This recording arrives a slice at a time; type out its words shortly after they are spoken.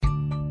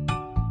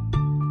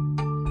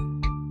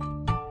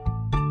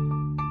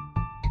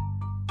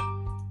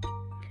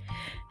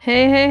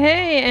Hey, hey,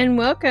 hey, and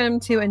welcome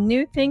to a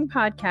New Thing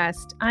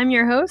podcast. I'm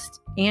your host,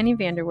 Annie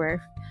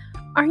Vanderwerf.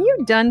 Are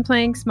you done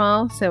playing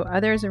small so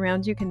others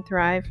around you can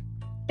thrive?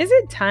 Is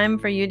it time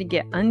for you to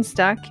get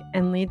unstuck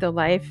and lead the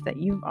life that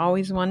you've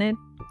always wanted?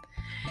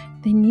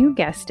 Then you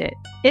guessed it.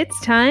 It's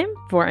time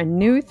for a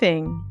new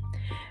thing.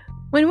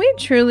 When we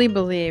truly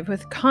believe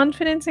with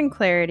confidence and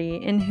clarity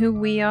in who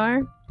we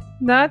are,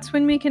 that's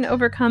when we can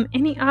overcome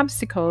any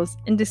obstacles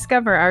and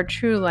discover our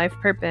true life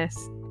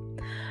purpose.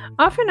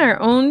 Often our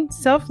own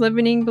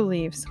self-limiting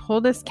beliefs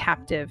hold us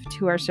captive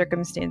to our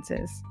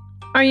circumstances.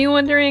 Are you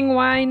wondering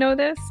why I know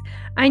this?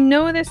 I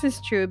know this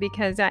is true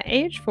because at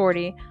age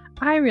 40,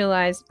 I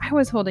realized I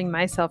was holding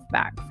myself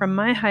back from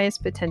my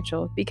highest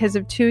potential because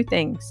of two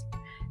things: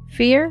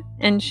 fear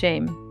and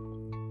shame.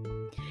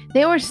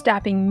 They were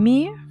stopping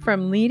me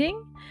from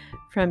leading,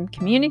 from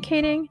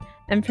communicating,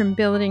 and from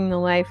building the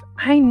life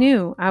I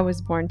knew I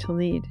was born to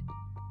lead.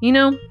 You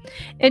know,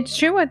 it's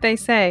true what they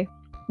say.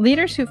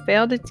 Leaders who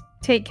fail to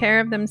take care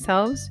of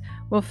themselves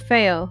will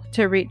fail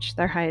to reach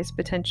their highest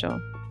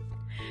potential.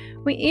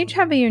 We each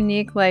have a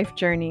unique life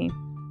journey,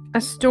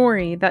 a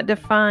story that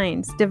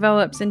defines,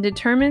 develops, and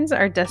determines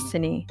our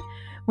destiny.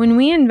 When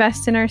we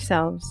invest in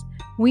ourselves,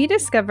 we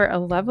discover a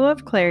level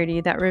of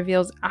clarity that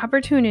reveals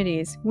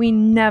opportunities we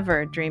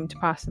never dreamed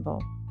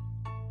possible.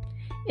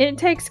 It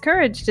takes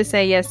courage to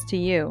say yes to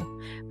you,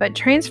 but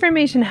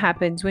transformation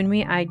happens when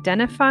we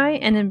identify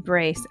and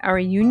embrace our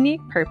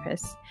unique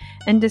purpose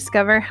and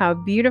discover how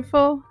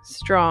beautiful,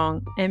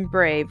 strong, and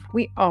brave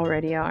we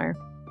already are.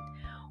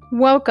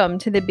 Welcome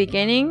to the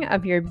beginning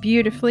of your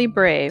beautifully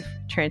brave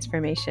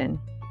transformation.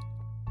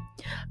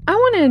 I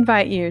want to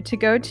invite you to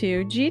go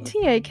to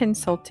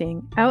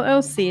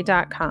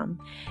gtaconsultingllc.com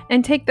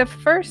and take the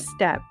first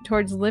step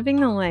towards living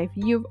the life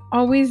you've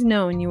always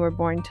known you were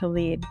born to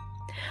lead.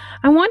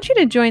 I want you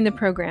to join the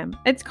program.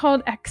 It's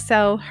called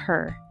Excel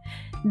Her.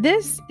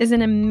 This is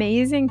an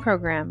amazing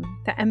program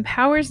that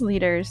empowers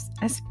leaders,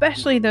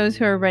 especially those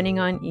who are running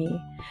on E,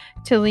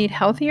 to lead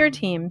healthier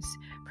teams,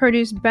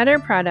 produce better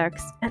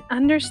products, and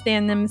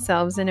understand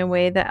themselves in a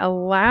way that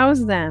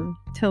allows them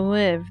to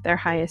live their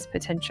highest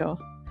potential.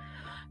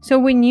 So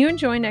when you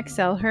join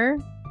Excel Her,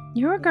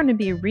 you are going to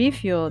be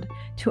refueled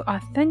to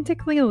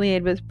authentically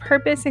lead with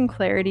purpose and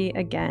clarity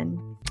again.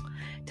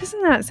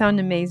 Doesn't that sound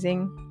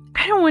amazing?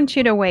 I don't want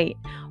you to wait.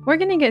 We're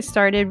going to get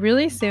started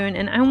really soon,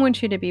 and I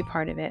want you to be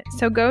part of it.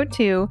 So go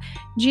to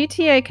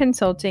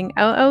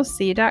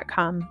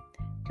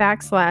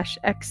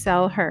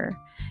gtaconsultingllc.com/ExcelHer,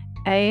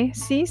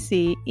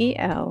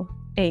 ACCELHER.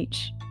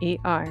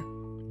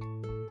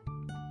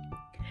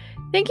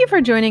 Thank you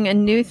for joining a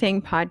New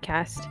Thing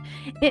podcast.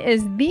 It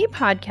is the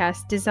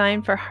podcast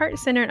designed for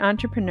heart-centered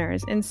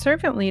entrepreneurs and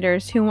servant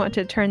leaders who want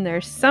to turn their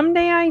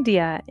someday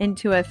idea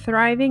into a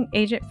thriving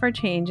agent for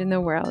change in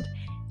the world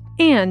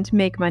and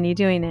make money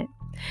doing it.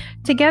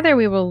 Together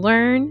we will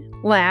learn,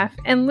 laugh,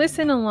 and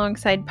listen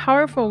alongside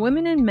powerful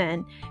women and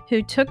men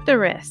who took the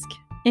risk,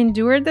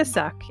 endured the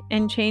suck,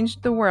 and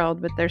changed the world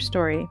with their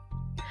story.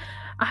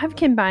 I've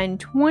combined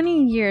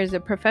 20 years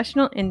of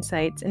professional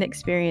insights and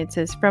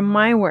experiences from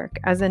my work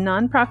as a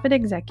nonprofit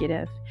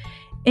executive,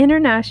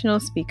 international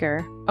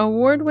speaker,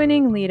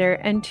 award-winning leader,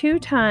 and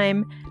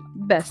two-time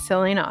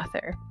best-selling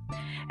author.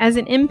 As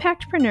an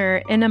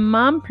impactpreneur and a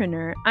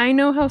mompreneur, I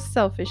know how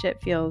selfish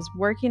it feels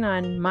working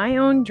on my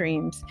own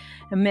dreams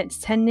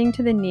amidst tending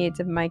to the needs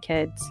of my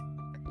kids.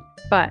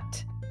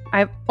 But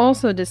I've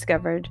also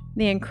discovered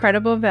the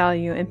incredible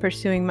value in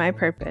pursuing my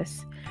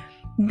purpose.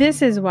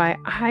 This is why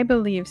I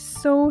believe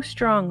so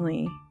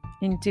strongly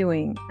in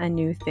doing a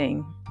new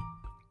thing.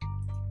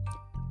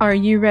 Are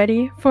you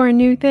ready for a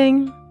new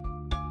thing?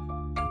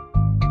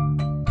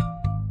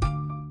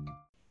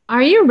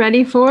 Are you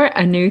ready for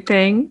a new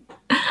thing?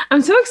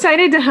 I'm so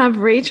excited to have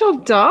Rachel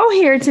Dahl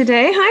here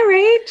today. Hi,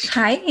 Rach.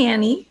 Hi,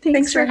 Annie.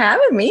 Thanks for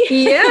having me.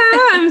 Yeah,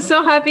 I'm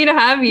so happy to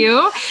have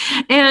you.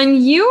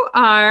 And you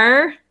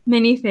are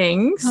many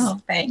things. Oh,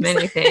 thanks.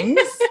 Many things.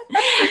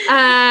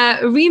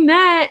 We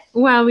met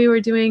while we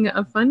were doing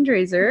a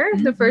fundraiser.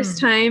 Mm-hmm. The first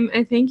time.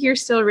 I think you're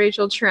still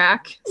Rachel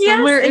Track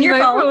somewhere in your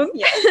phone.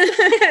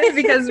 Yes.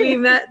 Because we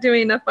met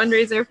doing a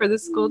fundraiser for the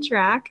school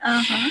track.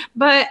 Uh-huh.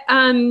 But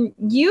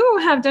you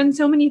have done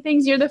so many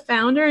things. You're the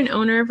founder and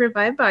owner of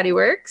Revive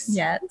Bodyworks.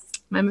 Yes.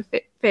 I'm a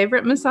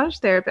favorite massage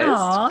therapist.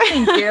 Oh,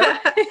 thank you.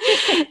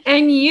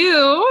 And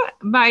you,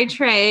 by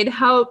trade,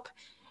 help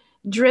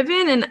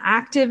driven and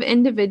active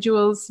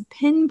individuals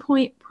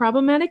pinpoint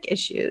problematic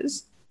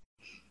issues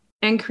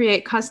and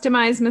create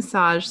customized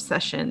massage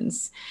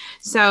sessions.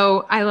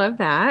 So I love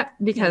that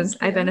because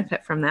I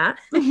benefit from that.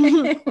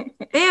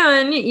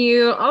 And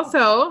you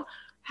also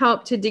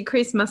help to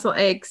decrease muscle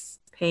aches,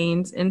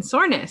 pains, and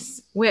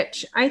soreness,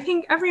 which I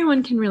think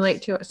everyone can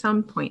relate to at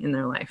some point in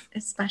their life.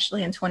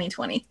 Especially in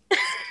 2020.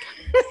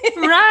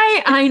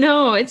 Right. I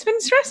know. It's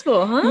been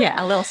stressful, huh?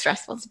 Yeah, a little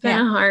stressful. It's been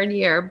a hard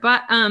year.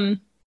 But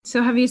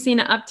so have you seen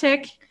an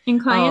uptick in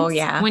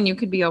clients when you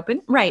could be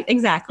open? Right.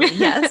 Exactly.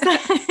 Yes.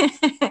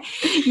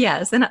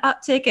 Yes. An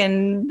uptick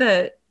in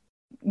the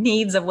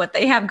needs of what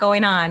they have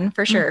going on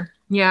for sure.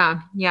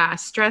 Yeah. Yeah.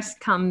 Stress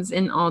comes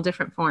in all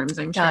different forms,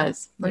 I'm sure.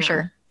 Does, for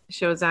sure.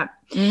 Shows up.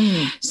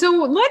 So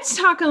let's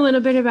talk a little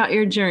bit about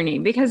your journey,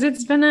 because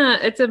it's an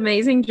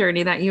amazing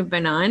journey that you've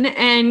been on.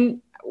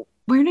 And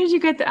where did you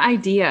get the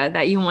idea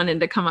that you wanted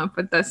to come up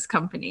with this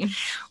company?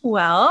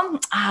 Well,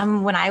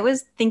 when I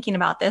was thinking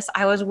about this,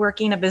 I was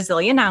working a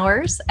bazillion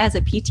hours as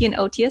a PT and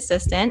OT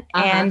assistant,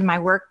 and my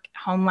work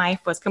home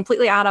life was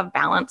completely out of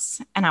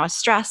balance, and I was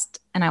stressed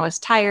and I was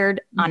tired,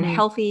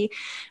 unhealthy.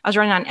 I was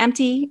running on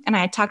empty, and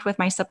I had talked with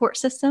my support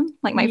system,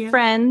 like my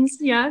friends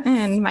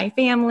and my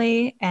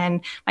family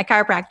and my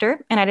chiropractor.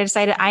 And I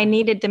decided I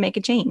needed to make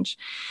a change.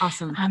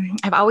 Awesome.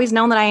 I've always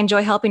known that I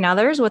enjoy helping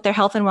others with their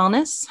health and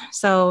wellness.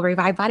 So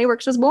Revive Body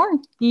Works was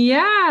born.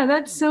 Yeah,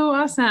 that's so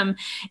awesome.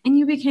 And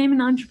you became an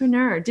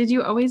entrepreneur. Did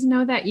you always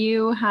know that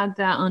you had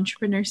that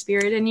entrepreneur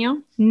spirit in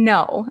you?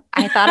 No,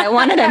 I thought I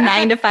wanted a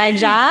 9-to-5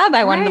 job.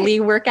 I wanted to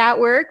leave work at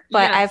work,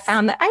 but I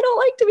found that I don't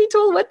like to be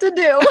told what to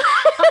do.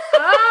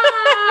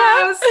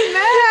 Oh,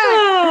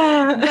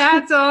 snap.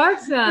 That's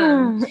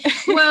awesome.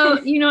 Well,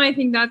 I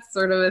think that's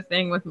sort of a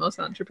thing with most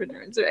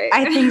entrepreneurs, right?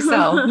 I think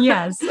so.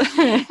 Yes.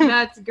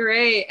 That's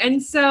great.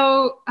 And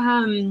so,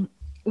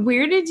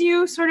 where did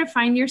you sort of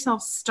find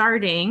yourself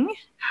starting,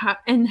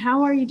 and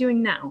how are you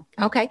doing now?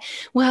 Okay.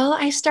 Well,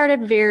 I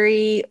started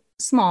very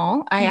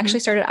small. I actually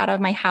started out of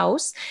my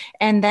house,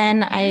 and then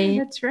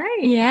that's right.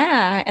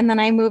 Yeah. And then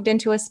I moved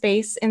into a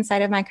space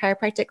inside of my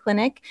chiropractic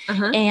clinic.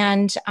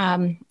 And,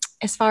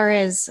 as far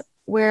as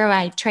where am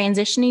I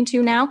transitioning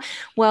to now?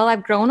 Well,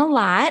 I've grown a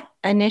lot.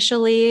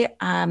 Initially,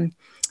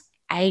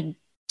 I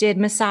did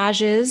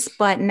massages,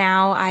 but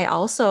now I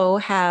also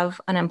have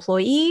an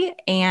employee,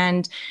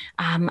 and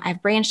I've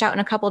branched out in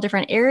a couple of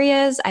different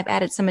areas. I've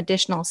added some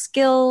additional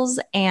skills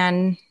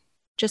and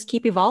just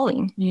keep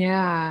evolving.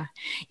 Yeah.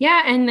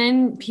 Yeah. And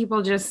then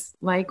people just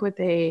like what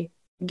they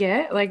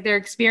get, like their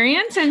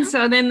experience. And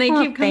so then they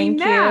keep coming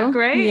back,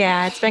 right?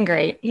 Yeah, it's been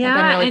great. Yeah.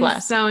 I've been really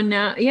blessed. So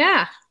now,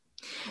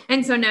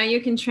 and so now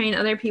you can train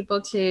other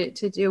people to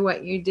do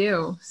what you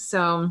do.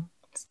 So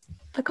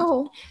the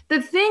goal.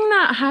 The thing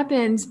that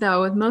happens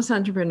though with most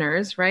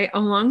entrepreneurs, right,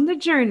 along the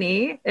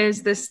journey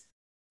is this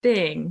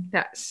thing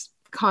that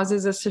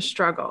causes us to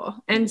struggle.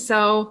 And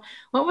so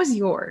what was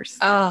yours?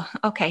 Oh,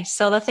 okay.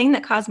 So the thing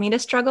that caused me to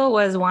struggle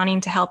was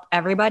wanting to help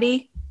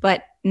everybody,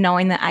 but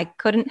knowing that I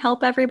couldn't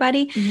help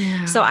everybody.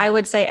 Yeah. So I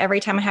would say every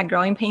time I had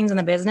growing pains in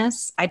the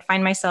business, I'd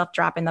find myself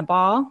dropping the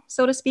ball,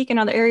 so to speak, in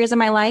other areas of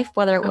my life,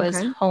 whether it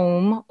was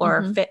home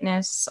or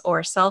fitness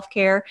or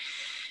self-care.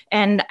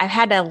 And I've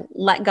had to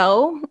let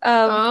go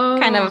of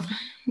kind of,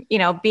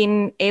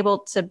 being able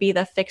to be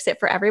the fix it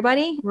for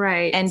everybody.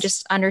 Right. And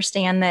just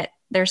understand that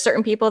there's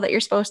certain people that you're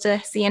supposed to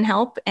see and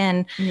help,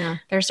 and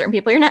there's certain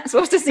people you're not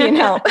supposed to see and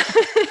help.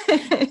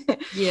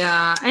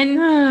 Yeah.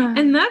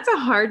 And that's a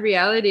hard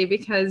reality,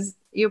 because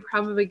you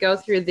probably go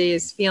through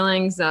these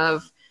feelings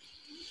of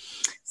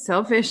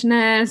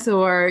selfishness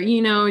or,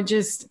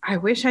 just, I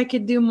wish I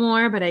could do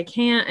more, but I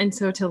can't. And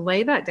so to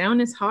lay that down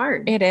is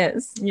hard. It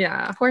is.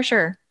 Yeah, for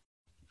sure.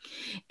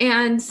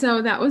 And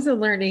so that was a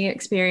learning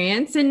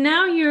experience. And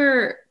now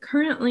you're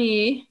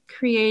currently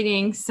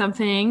creating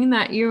something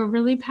that you're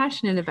really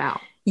passionate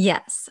about.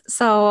 Yes.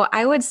 So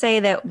I would say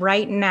that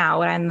right now,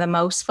 what I'm the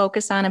most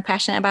focused on and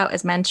passionate about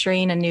is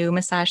mentoring a new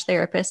massage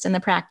therapist in the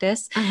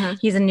practice.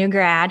 He's a new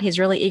grad. He's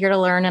really eager to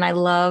learn, and I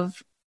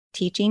love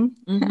teaching.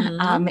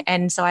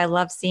 And so I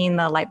love seeing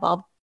the light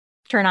bulb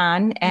turn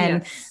on,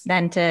 and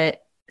then to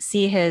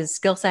see his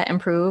skill set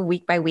improve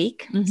week by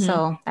week.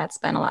 So that's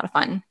been a lot of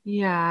fun.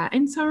 Yeah.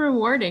 And so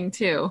rewarding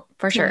too.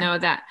 For sure. To know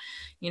that,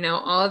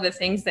 all the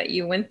things that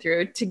you went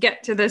through to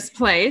get to this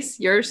place,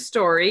 your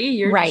story,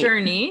 your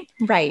journey.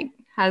 Right.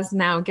 Has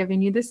now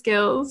given you the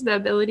skills, the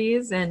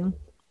abilities, and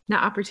the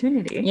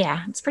opportunity.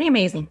 Yeah, it's pretty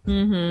amazing.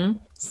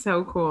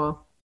 So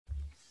cool.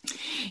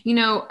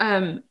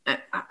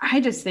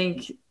 I just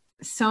think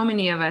so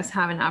many of us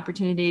have an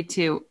opportunity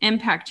to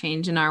impact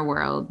change in our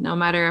world, no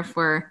matter if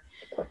we're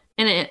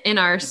in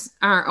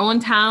our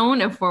own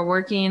town, if we're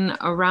working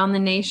around the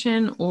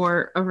nation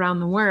or around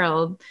the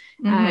world.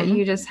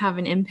 You just have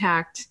an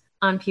impact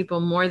on people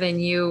more than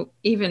you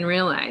even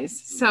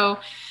realize. So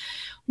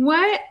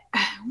what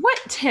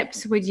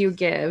tips would you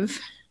give?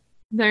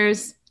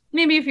 There's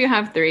maybe, if you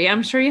have 3,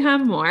 I'm sure you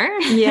have more.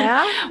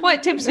 Yeah.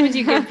 What tips would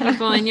you give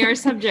people in your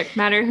subject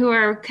matter who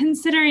are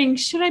considering,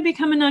 should I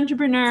become an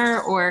entrepreneur,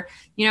 or,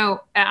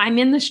 I'm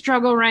in the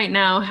struggle right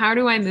now. How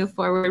do I move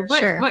forward?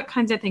 What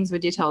kinds of things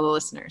would you tell the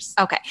listeners?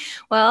 Okay.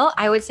 Well,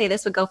 I would say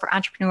this would go for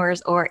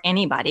entrepreneurs or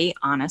anybody,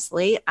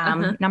 honestly.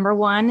 Number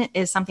 1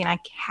 is something I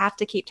have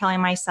to keep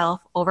telling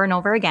myself over and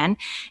over again,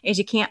 is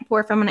you can't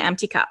pour from an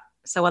empty cup.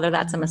 So whether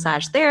that's a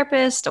massage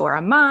therapist or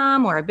a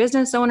mom or a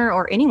business owner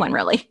or anyone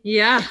really,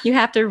 you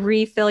have to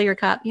refill your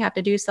cup. You have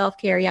to do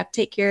self-care. You have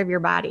to take care of your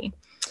body.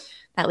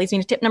 that leads me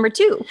to tip number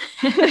 2.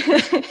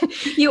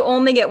 You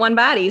only get one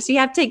body, so you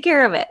have to take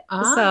care of it.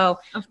 So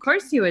of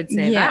course you would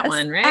say that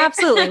one, right?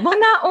 Absolutely. Well,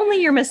 not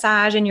only your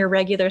massage and your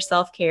regular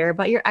self-care,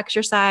 but your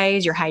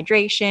exercise, your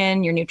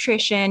hydration, your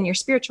nutrition, your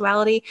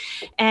spirituality.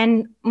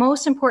 And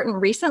most important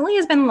recently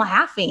has been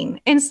laughing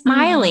and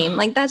smiling.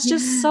 Like that's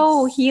just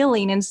so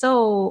healing and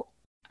so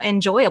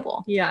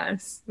enjoyable.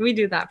 Yes, we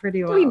do that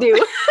pretty well. We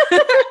do.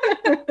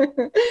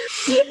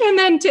 And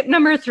then tip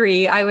number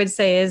 3, I would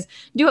say, is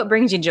do what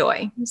brings you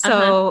joy.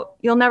 So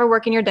you'll never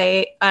work in your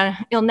day.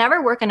 You'll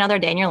never work another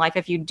day in your life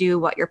if you do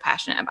what you're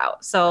passionate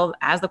about. So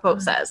as the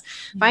quote says,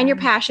 find your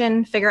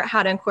passion, figure out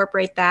how to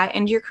incorporate that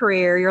into your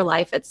career, your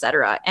life,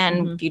 etc.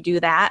 And if you do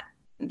that,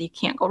 you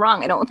can't go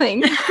wrong, I don't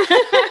think.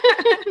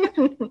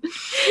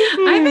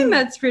 I think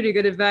that's pretty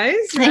good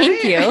advice.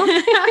 Right? Thank you.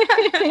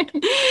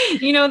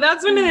 You know,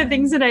 that's one of the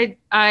things that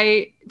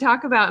I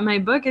talk about in my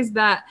book is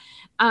that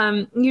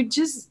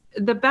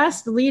the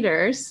best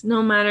leaders,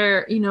 no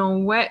matter, you know,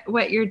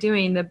 what you're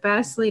doing, the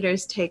best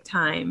leaders take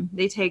time.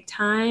 They take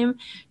time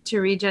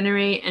to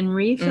regenerate and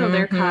refill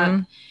their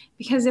cup.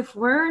 Because if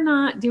we're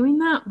not doing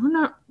that, we're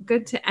not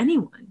good to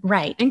anyone.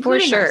 Right.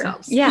 Including for sure.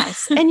 ourselves.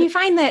 Yes. And you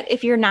find that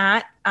if you're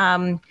not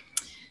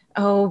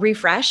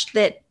refreshed,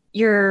 that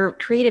your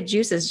creative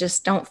juices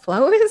just don't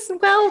flow as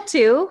well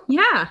too.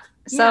 Yeah.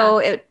 So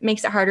it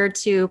makes it harder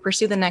to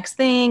pursue the next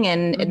thing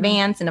and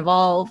advance and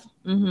evolve.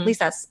 At least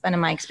that's been in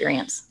my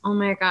experience. Oh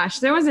my gosh.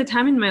 There was a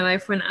time in my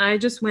life when I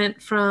just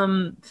went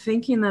from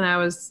thinking that I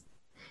was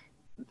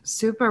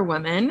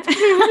Superwoman.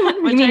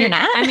 Which you're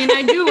not? I mean,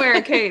 I do wear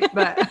a cape,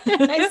 but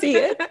I see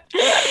it.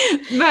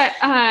 But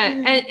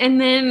and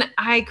then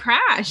I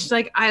crashed.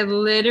 Like I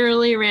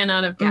literally ran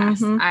out of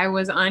gas. I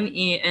was on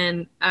E,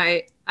 and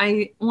I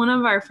one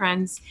of our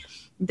friends,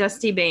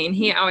 Dusty Bain,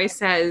 he always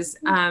says,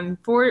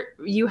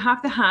 you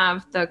have to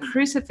have the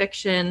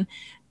crucifixion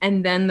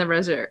and then the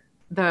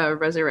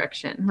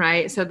resurrection,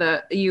 right?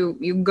 So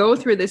you go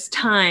through this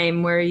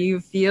time where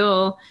you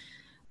feel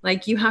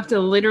like you have to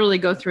literally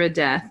go through a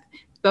death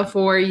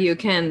before you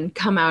can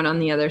come out on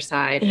the other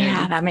side.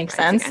 Yeah, that makes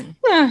sense.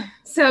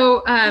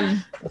 So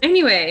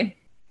anyway,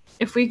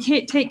 if we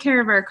can't take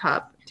care of our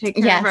cup, take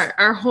care of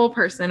our whole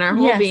person, our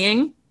whole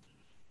being,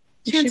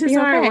 chances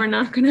are we're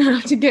not going to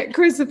have to get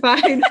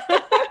crucified.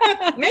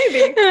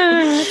 Maybe.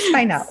 Let's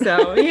find out.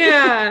 So,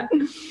 yeah.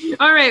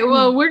 All right.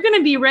 Well, we're going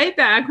to be right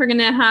back. We're going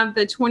to have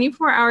the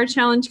 24-hour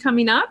challenge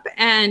coming up,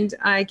 and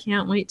I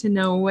can't wait to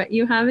know what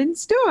you have in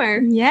store.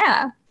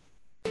 Yeah.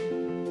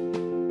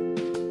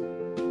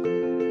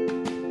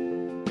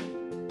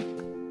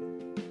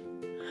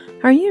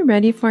 Are you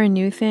ready for a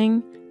new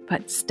thing,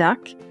 but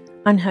stuck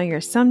on how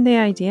your someday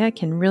idea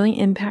can really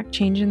impact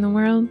change in the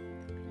world?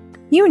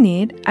 You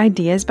need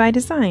Ideas by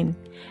Design.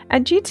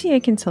 At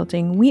GTA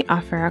Consulting, we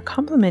offer a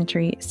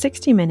complimentary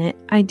 60-minute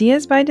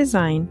Ideas by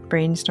Design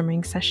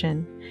brainstorming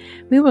session.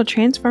 We will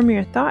transform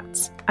your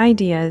thoughts,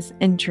 ideas,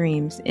 and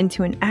dreams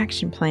into an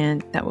action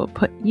plan that will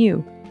put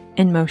you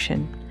in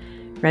motion.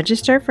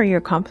 Register for your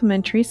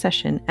complimentary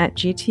session at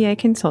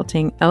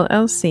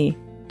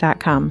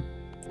gtaconsultingllc.com.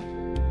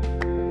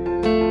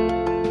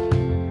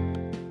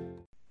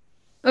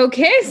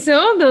 Okay,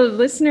 so the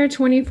listener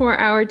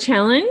 24-hour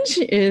challenge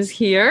is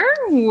here.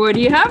 What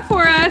do you have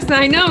for us?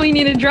 I know we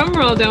need a drum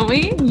roll, don't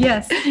we?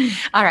 Yes.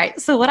 All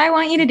right. So what I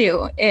want you to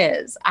do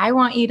is I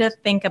want you to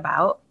think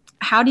about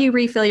how do you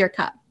refill your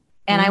cup?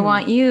 And I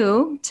want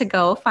you to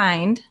go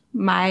find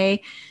my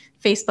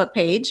Facebook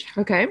page,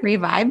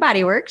 Revive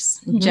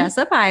Bodyworks,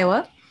 Jessup,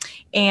 Iowa.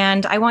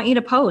 And I want you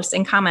to post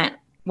and comment.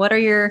 What are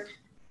you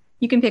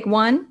can pick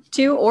 1,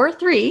 2, or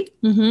 3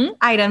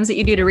 items that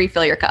you do to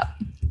refill your cup.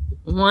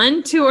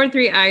 1, 2, or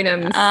 3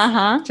 items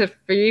to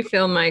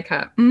refill my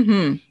cup.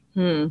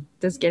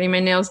 Does getting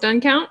my nails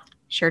done count?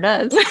 Sure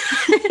does.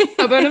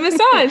 How about a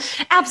massage?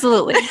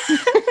 Absolutely.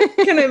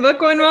 Can I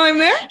book one while I'm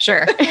there?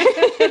 Sure.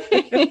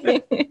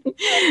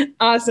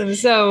 Awesome.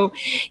 So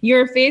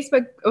your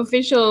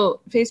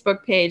official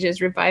Facebook page is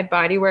Revive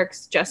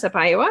Bodyworks, Jessup,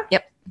 Iowa?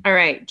 Yep. All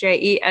right.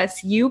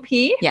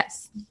 JESUP.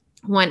 Yes.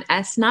 1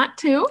 S, not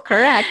 2.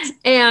 Correct.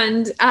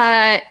 And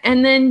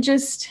then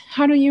just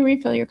how do you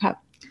refill your cup?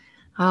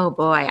 Oh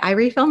boy, I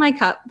refill my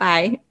cup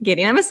by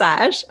getting a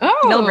massage. Oh,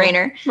 no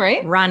brainer.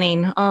 Right?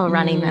 Running. Oh,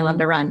 running. I love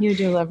to run. You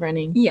do love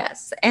running.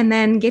 Yes. And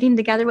then getting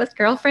together with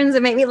girlfriends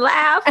that make me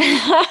laugh.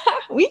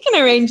 We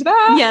can arrange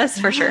that. Yes,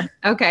 for sure.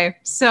 Okay.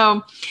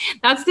 So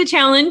that's the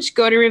challenge.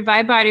 Go to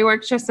Revive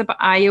Bodyworks, Jessup,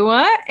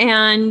 Iowa,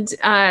 and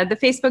the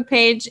Facebook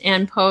page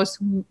and post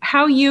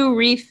how you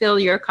refill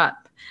your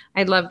cup.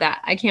 I love that.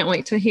 I can't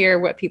wait to hear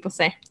what people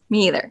say.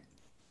 Me either.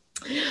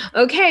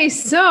 Okay.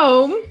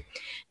 So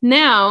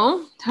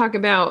now, talk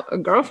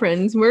about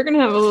girlfriends. We're going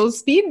to have a little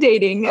speed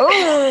dating.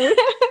 Oh.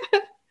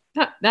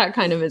 that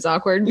kind of is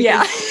awkward.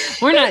 Yeah.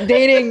 We're not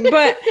dating,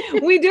 but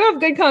we do have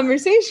good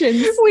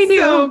conversations. We do.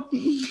 So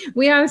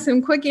we have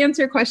some quick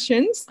answer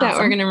questions that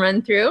we're going to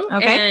run through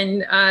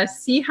and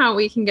see how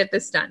we can get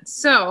this done.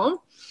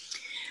 So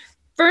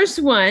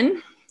first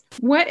one,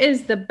 what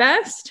is the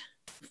best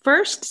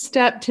first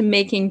step to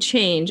making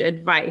change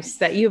advice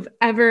that you've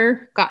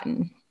ever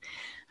gotten?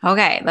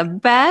 Okay. The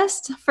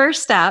best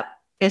first step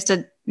is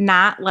to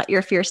not let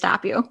your fear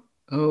stop you.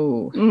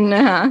 Oh,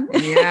 No.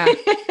 yeah.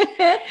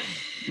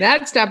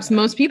 That stops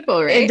most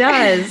people, right? It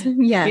does.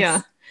 Yes.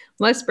 Yeah.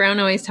 Les Brown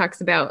always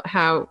talks about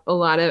how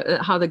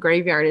how the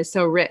graveyard is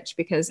so rich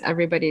because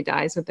everybody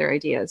dies with their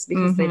ideas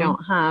because they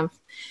don't have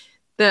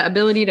the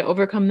ability to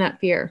overcome that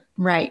fear.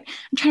 Right.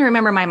 I'm trying to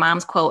remember my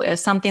mom's quote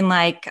is something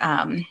like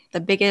the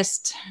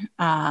biggest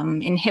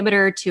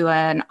inhibitor to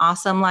an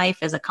awesome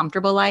life is a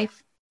comfortable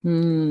life.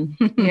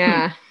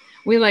 Yeah.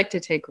 We like to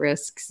take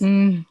risks.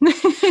 Well,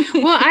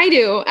 I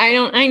do.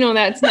 I know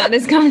that's not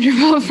as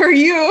comfortable for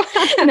you.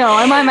 No,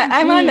 I'm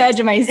on the edge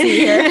of my seat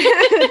here.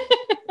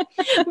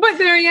 But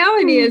the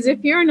reality is,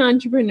 if you're an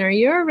entrepreneur,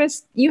 you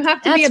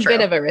have to be a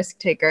bit of a risk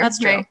taker. That's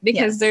true. Right?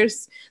 Because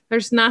there's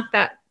not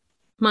that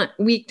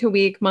week to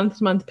week, month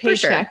to month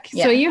paycheck. Sure.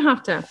 Yeah. So you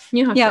have to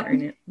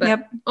earn it.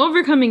 But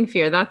overcoming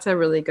fear, that's a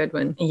really good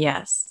one.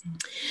 Yes.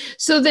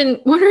 So then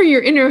what are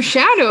your inner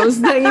shadows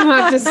that you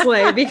have to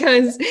slay?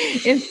 Because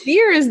if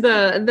fear is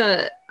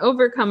the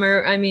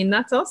overcomer, I mean,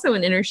 that's also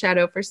an inner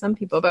shadow for some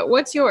people, but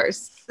what's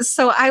yours?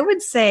 So I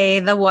would say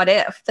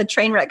the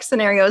train wreck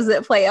scenarios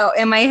that play out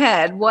in my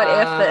head. What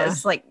if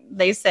this, like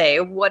they say,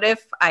 what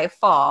if I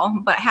fall?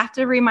 But I have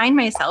to remind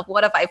myself,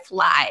 what if I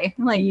fly?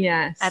 Like,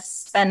 yes,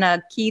 that's been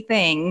a key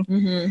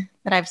thing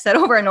that I've said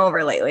over and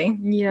over lately.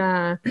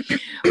 Yeah.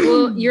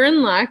 Well, you're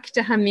in luck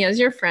to have me as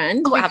your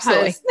friend. Oh,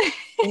 absolutely.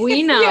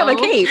 We know. You have a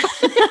cape.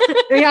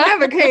 Yeah, I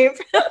have a cape.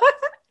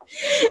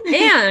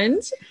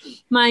 And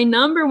my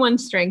number one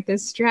strength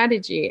is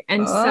strategy.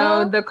 And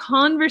so the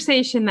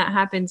conversation that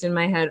happens in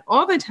my head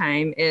all the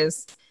time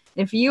is,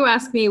 if you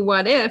ask me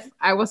what if,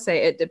 I will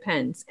say it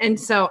depends. And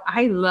so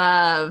I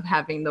love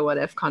having the what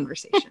if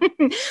conversation.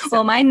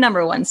 Well, my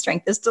number one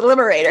strength is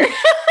deliberator.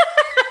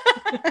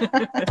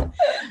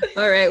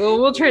 All right. Well,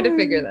 we'll try to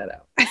figure that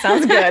out.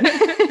 Sounds good.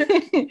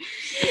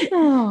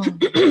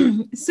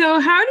 So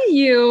how do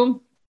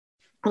you...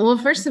 Well,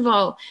 first of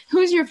all,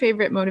 who's your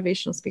favorite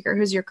motivational speaker?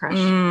 Who's your crush?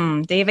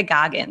 David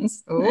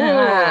Goggins.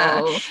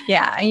 Oh,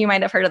 yeah. You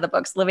might have heard of the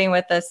books Living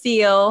with a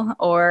Seal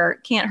or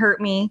Can't Hurt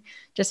Me.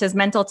 Just his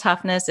mental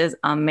toughness is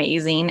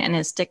amazing and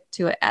his stick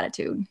to it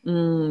attitude.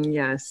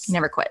 Yes. He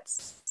never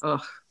quits.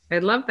 Oh, I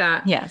love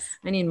that. Yes.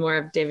 I need more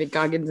of David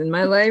Goggins in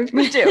my life.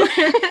 Me too.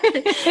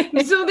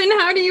 So then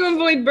how do you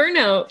avoid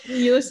burnout?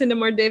 You listen to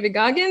more David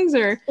Goggins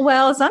or?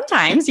 Well,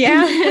 sometimes,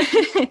 yeah.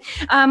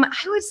 I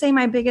would say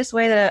my biggest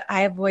way that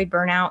I avoid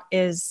burnout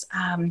is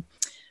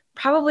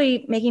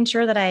probably making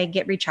sure that I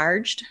get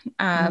recharged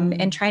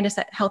and trying to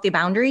set healthy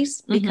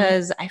boundaries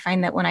because I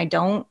find that when I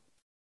don't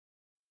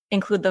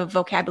include the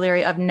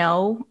vocabulary of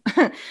no,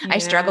 I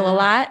struggle a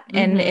lot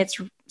and it's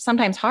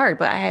sometimes hard,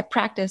 but I have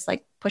practiced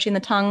like pushing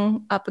the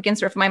tongue up against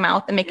the roof of my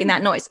mouth and making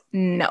that noise.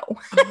 No.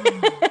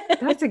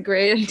 That's a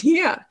great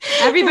idea.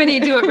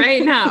 Everybody do it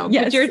right now.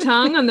 Yes. Put your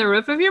tongue on the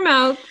roof of your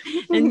mouth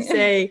and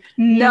say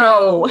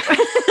no.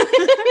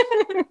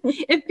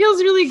 It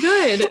feels really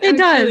good. It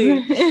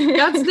does.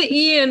 That's the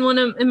E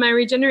in my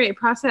Regenerate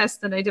process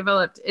that I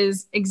developed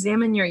is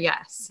examine your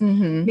yes.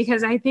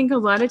 Because I think a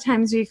lot of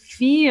times we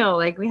feel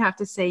like we have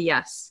to say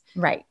yes.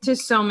 Right. To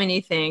so many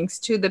things,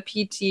 to the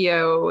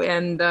PTO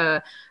and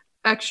the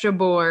extra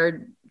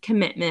board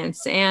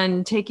commitments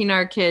and taking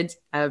our kids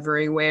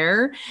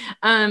everywhere.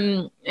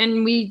 And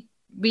we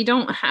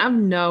don't have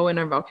no in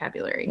our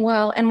vocabulary.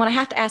 Well, and what I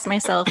have to ask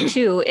myself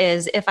too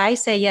is if I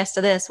say yes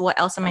to this, what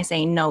else am I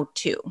saying no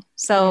to?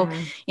 So,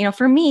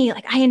 for me,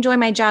 like I enjoy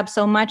my job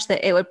so much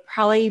that it would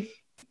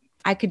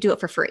I could do it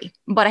for free,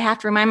 but I have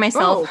to remind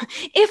myself,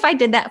 if I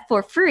did that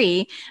for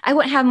free, I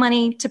wouldn't have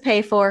money to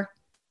pay for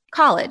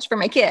college for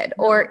my kid.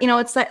 Or,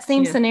 it's that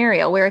same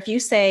scenario where if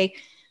you say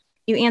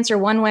you answer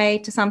one way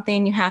to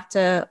something, you have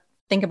to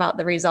think about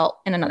the result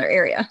in another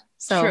area.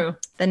 So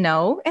the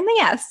no and the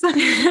yes.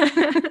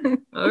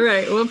 All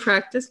right. We'll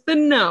practice the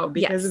no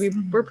because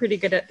we're pretty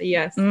good at the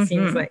yes, it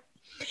seems like.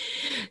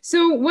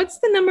 So what's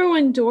the number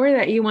one door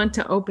that you want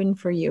to open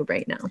for you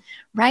right now?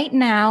 Right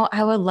now,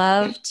 I would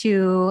love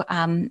to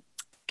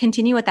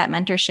continue with that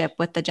mentorship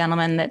with the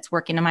gentleman that's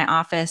working in my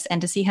office and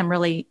to see him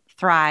really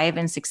thrive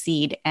and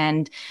succeed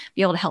and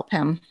be able to help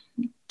him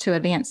to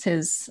advance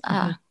his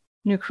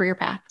new career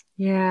path.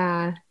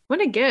 Yeah. What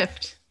a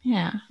gift.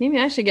 Yeah. Maybe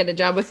I should get a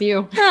job with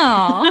you.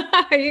 Oh,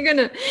 you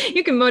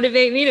can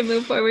motivate me to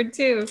move forward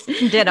too.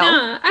 Ditto.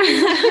 No.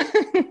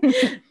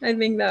 I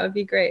think that would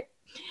be great.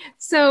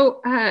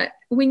 So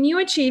when you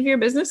achieve your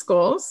business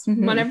goals,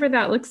 whatever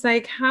that looks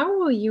like, how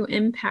will you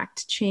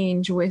impact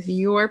change with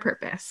your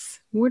purpose?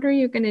 What are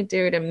you going to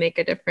do to make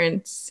a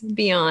difference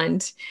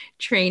beyond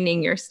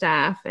training your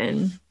staff?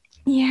 And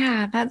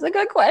yeah, that's a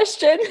good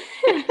question.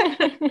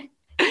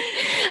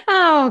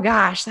 Oh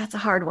gosh, that's a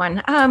hard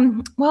one.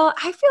 Well,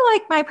 I feel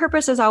like my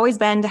purpose has always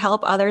been to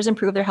help others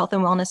improve their health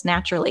and wellness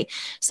naturally.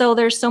 So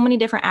there's so many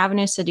different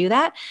avenues to do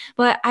that.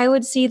 But I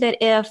would see that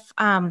if,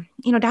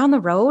 down the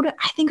road,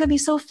 I think it would be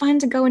so fun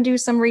to go and do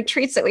some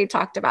retreats that we've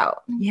talked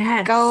about.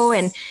 Yes. Go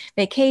and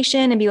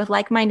vacation and be with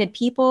like-minded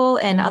people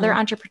and other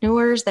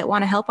entrepreneurs that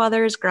want to help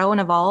others grow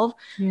and evolve.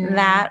 Yeah.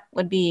 That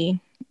would be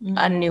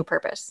a new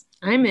purpose.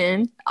 I'm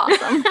in.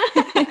 Awesome.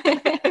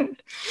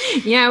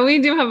 Yeah, we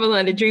do have a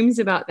lot of dreams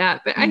about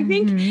that. But I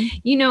think,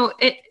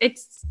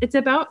 it's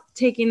about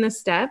taking the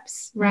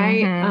steps,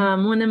 right?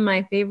 One of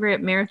my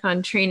favorite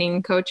marathon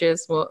training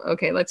coaches,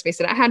 let's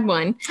face it, I had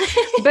one,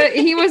 but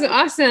he was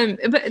awesome.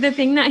 But the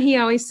thing that he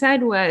always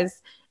said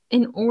was,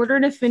 in order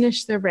to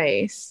finish the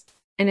race,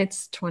 and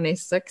it's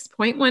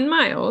 26.1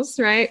 miles,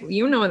 right?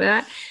 You know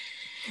that.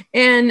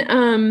 And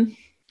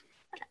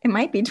it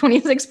might be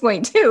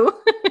 26.2.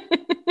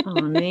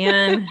 Oh,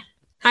 man.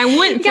 I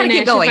wouldn't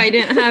finish if I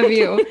didn't have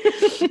you.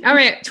 All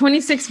right,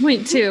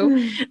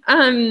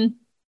 26.2.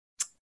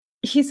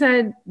 He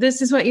said,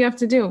 this is what you have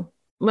to do.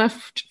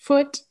 Left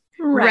foot,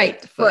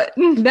 right foot.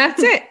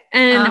 That's it.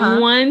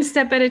 And one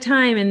step at a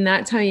time. And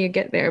that's how you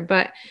get there.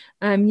 But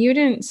you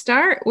didn't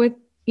start with,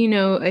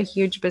 a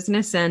huge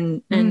business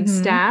and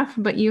staff,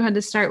 but you had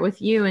to start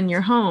with you and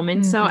your home.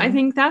 And so I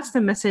think that's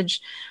the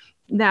message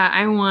that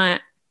I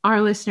want our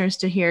listeners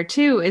to hear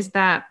too, is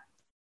that,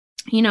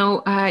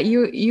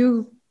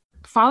 you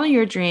follow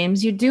your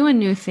dreams, you do a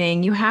new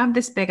thing, you have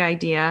this big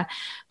idea,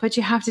 but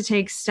you have to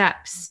take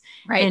steps.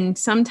 Right. And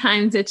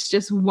sometimes it's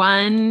just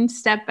one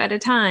step at a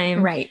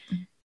time. Right.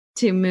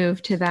 To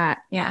move to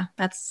that. Yeah,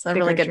 that's a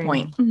really good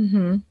point.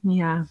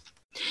 Yeah.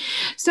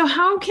 So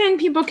how can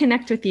people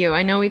connect with you?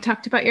 I know we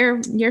talked about your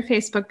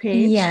Facebook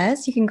page.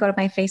 Yes, you can go to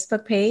my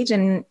Facebook page,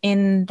 and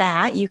in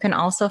that you can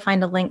also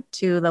find a link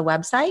to the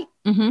website.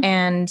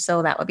 And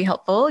so that would be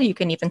helpful. You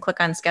can even click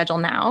on schedule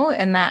now,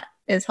 and that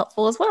is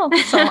helpful as well.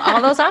 So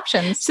all those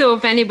options. So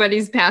if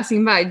anybody's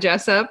passing by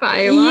Jessup,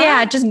 Iowa.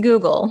 Yeah, just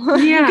Google.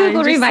 Yeah,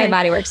 Google Revive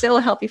Bodyworks. It will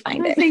help you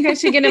find it. I think I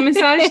should get a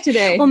massage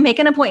today. Well, make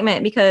an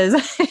appointment because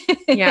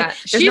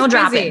there's no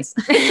drop-ins.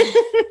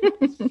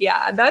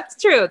 Yeah, that's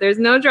true. There's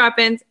no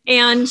drop-ins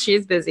and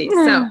she's busy.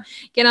 So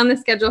get on the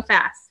schedule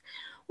fast.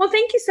 Well,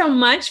 thank you so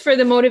much for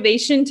the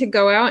motivation to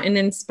go out and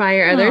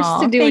inspire others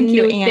to do a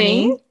new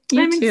thing.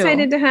 I'm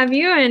excited to have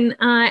you, and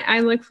I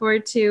look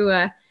forward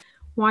to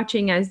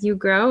watching as you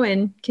grow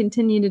and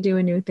continue to do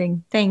a new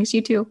thing. Thanks,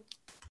 you too.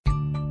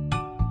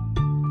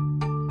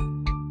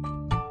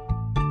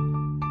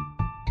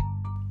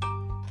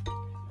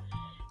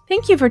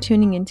 Thank you for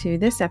tuning into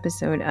this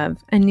episode of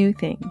A New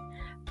Thing.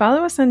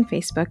 Follow us on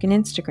Facebook and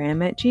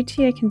Instagram at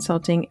GTA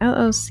Consulting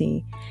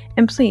LLC,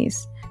 and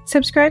please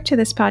subscribe to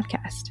this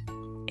podcast.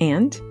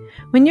 And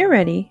when you're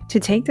ready to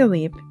take the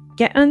leap,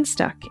 get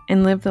unstuck,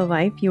 and live the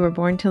life you were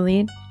born to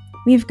lead,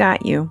 we've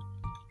got you.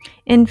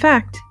 In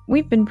fact,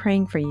 we've been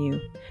praying for you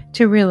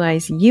to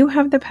realize you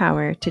have the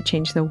power to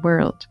change the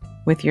world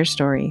with your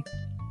story.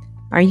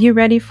 Are you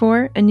ready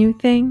for a new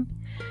thing?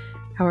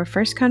 Our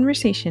first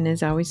conversation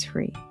is always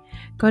free.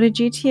 Go to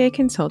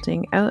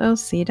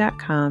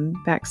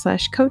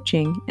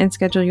gtaconsultingllc.com/coaching and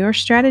schedule your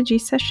strategy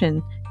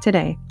session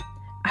today.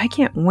 I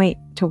can't wait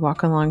to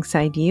walk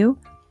alongside you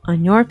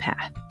on your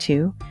path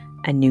to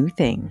a new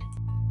thing.